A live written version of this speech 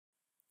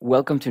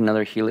Welcome to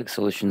another Helix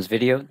Solutions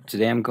video.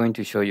 Today I'm going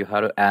to show you how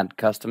to add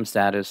custom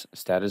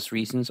status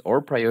reasons, or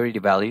priority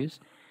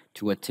values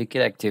to a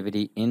ticket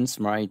activity in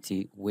Smart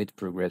IT with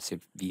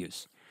progressive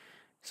views.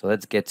 So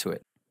let's get to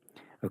it.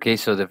 Okay,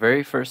 so the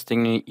very first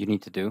thing you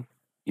need to do,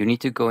 you need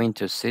to go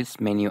into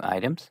Sys menu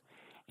items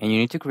and you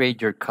need to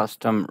create your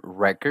custom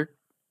record.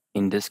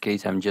 In this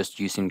case, I'm just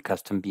using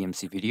custom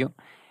BMC video,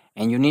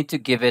 and you need to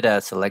give it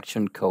a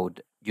selection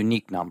code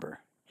unique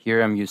number.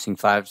 Here I'm using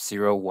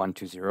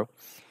 50120.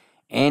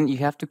 And you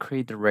have to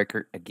create the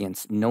record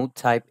against node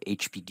type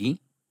HPD.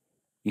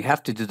 You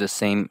have to do the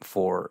same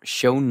for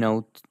show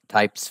node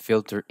types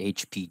filter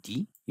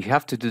HPD. You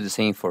have to do the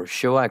same for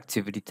show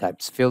activity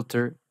types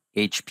filter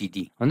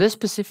HPD. On this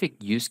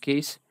specific use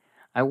case,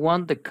 I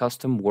want the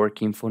custom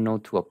work info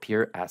node to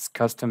appear as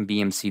custom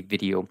BMC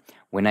video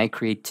when I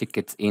create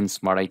tickets in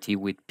Smart IT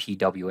with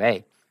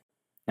PWA.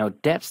 Now,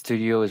 Dev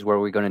Studio is where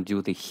we're going to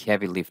do the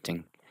heavy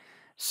lifting.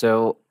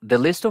 So the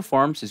list of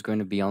forms is going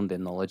to be on the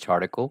knowledge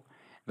article.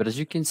 But as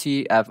you can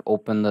see, I've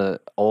opened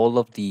all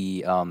of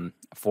the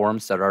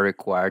forms that are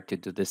required to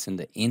do this in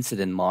the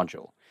incident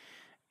module.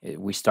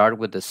 We start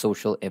with the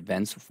social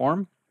events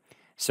form,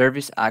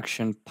 service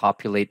action,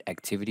 populate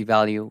activity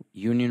value,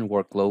 union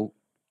workload,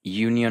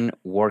 union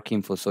work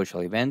info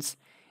social events,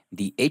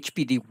 the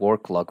HPD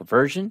work log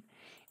version,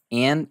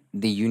 and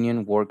the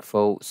union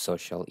workflow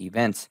social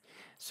events.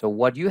 So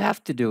what you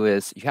have to do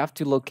is you have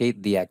to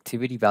locate the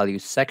activity value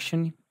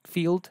section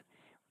field.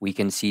 We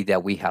can see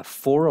that we have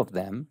 4 of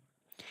them.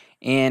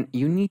 And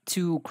you need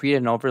to create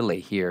an overlay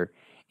here,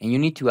 and you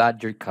need to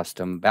add your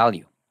custom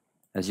value.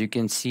 As you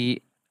can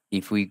see,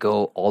 if we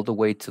go all the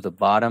way to the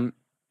bottom,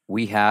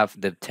 we have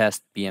the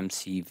test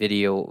BMC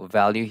video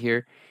value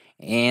here,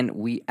 and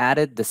we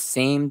added the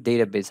same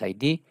database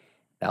ID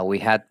that we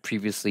had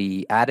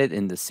previously added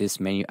in the sys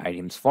menu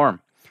items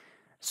form.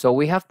 So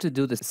we have to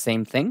do the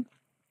same thing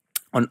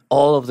on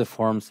all of the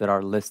forms that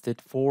are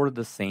listed for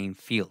the same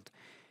field.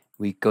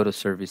 We go to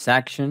service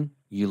action,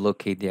 you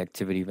locate the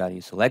activity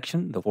value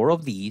selection, the 4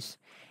 of these,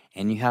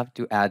 and you have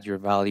to add your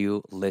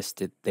value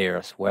listed there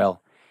as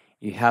well.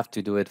 You have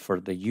to do it for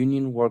the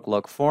union work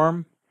log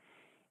form.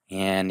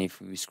 And if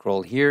we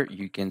scroll here,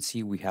 you can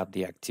see we have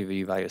the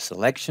activity value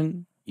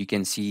selection. You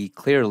can see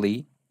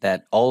clearly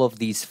that all of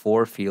these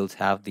 4 fields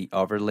have the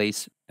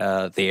overlays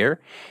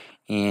there.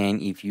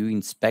 And if you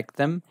inspect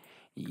them,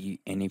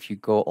 and if you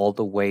go all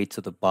the way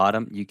to the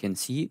bottom, you can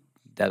see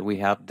that we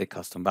have the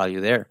custom value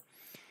there.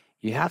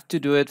 You have to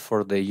do it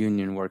for the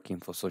union work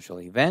info social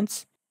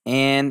events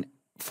and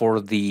for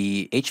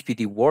the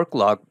HPD work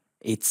log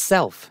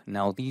itself.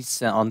 Now,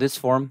 these on this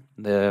form,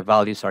 the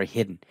values are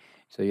hidden.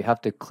 So you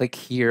have to click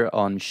here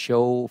on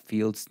show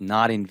fields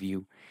not in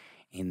view.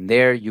 In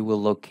there, you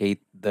will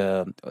locate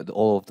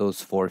all of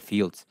those 4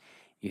 fields.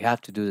 You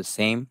have to do the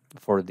same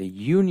for the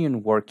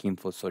union work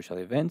info social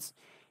events.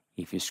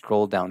 If you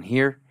scroll down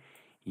here,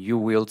 you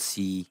will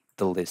see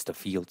the list of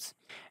fields.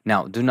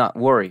 Now, do not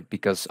worry,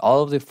 because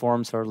all of the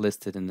forms are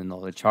listed in the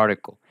knowledge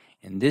article.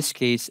 In this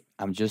case,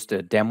 I'm just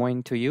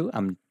demoing to you.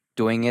 I'm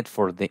doing it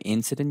for the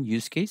incident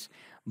use case,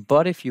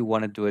 but if you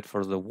want to do it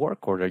for the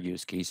work order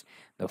use case,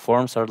 the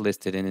forms are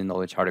listed in the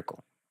knowledge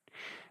article.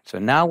 So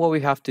now what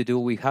we have to do,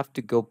 we have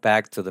to go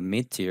back to the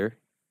mid-tier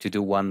to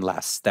do one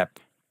last step.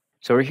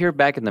 So we're here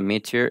back in the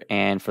mid-tier,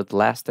 and for the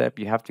last step,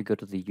 you have to go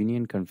to the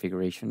union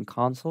configuration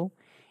console,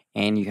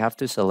 and you have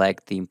to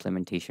select the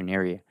implementation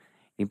area.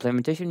 The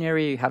implementation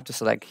area you have to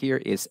select here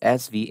is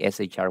SV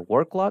SHR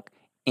work log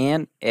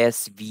and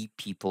SV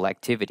people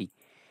activity.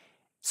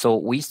 So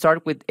we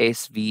start with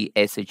SV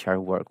SHR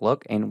work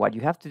log, and what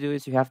you have to do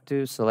is you have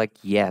to select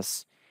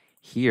yes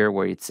here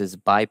where it says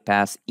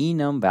bypass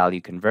enum value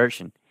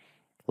conversion.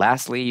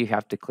 Lastly, you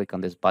have to click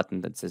on this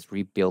button that says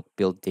rebuild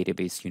build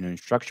database union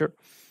structure,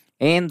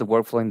 and the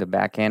workflow in the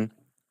backend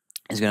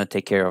is going to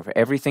take care of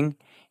everything,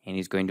 and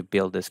it's going to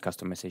build this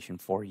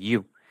customization for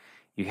you.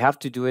 You have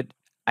to do it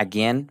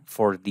again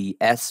for the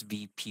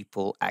SV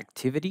people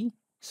activity.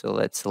 So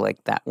let's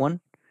select that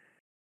one.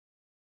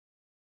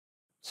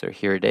 So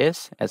here it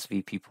is,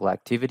 SV people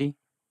activity.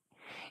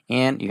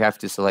 And you have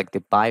to select the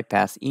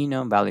bypass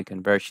enum value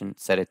conversion,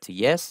 set it to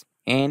yes,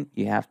 and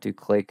you have to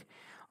click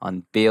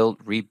on build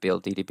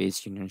rebuild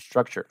database union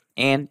structure.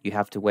 And you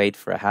have to wait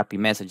for a happy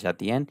message at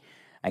the end.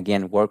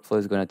 Again, workflow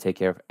is going to take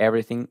care of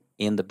everything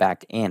in the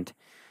back end.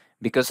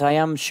 Because I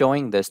am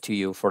showing this to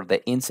you for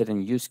the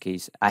incident use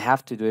case, I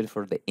have to do it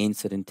for the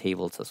incident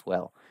tables as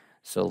well.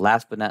 So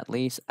last but not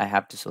least, I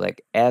have to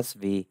select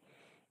SV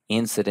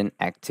incident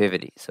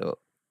activity. So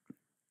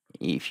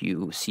if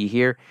you see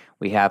here,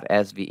 we have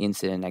SV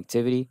incident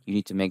activity. You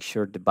need to make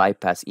sure the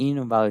bypass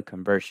enum value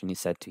conversion is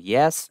set to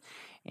yes,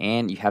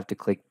 and you have to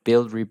click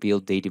build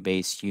rebuild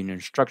database union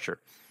structure.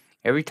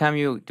 Every time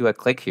you do a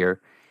click here,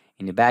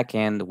 in the back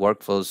end, the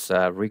workflows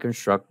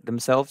reconstruct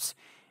themselves.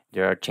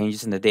 There are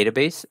changes in the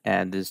database,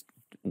 and this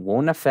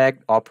won't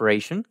affect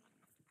operation,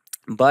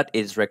 but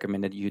it's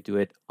recommended you do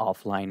it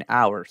offline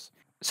hours.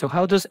 So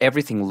how does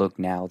everything look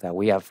now that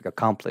we have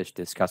accomplished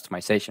this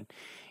customization?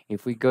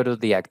 If we go to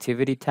the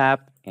activity tab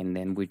and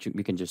then we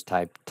can just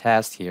type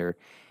test here,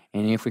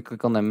 and if we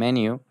click on the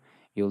menu,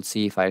 you'll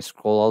see if I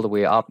scroll all the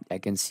way up, I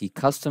can see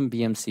custom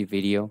BMC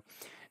video.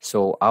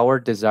 So our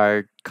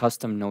desired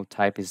custom node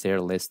type is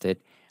there listed.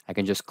 I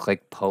can just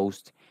click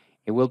post.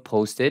 It will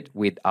post it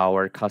with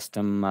our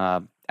custom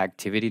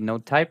activity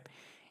node type,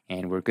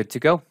 and we're good to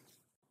go.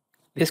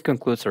 This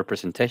concludes our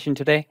presentation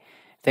today.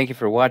 Thank you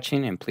for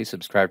watching, and please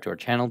subscribe to our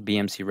channel,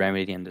 BMC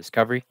Remedy and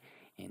Discovery,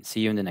 and see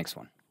you in the next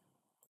one.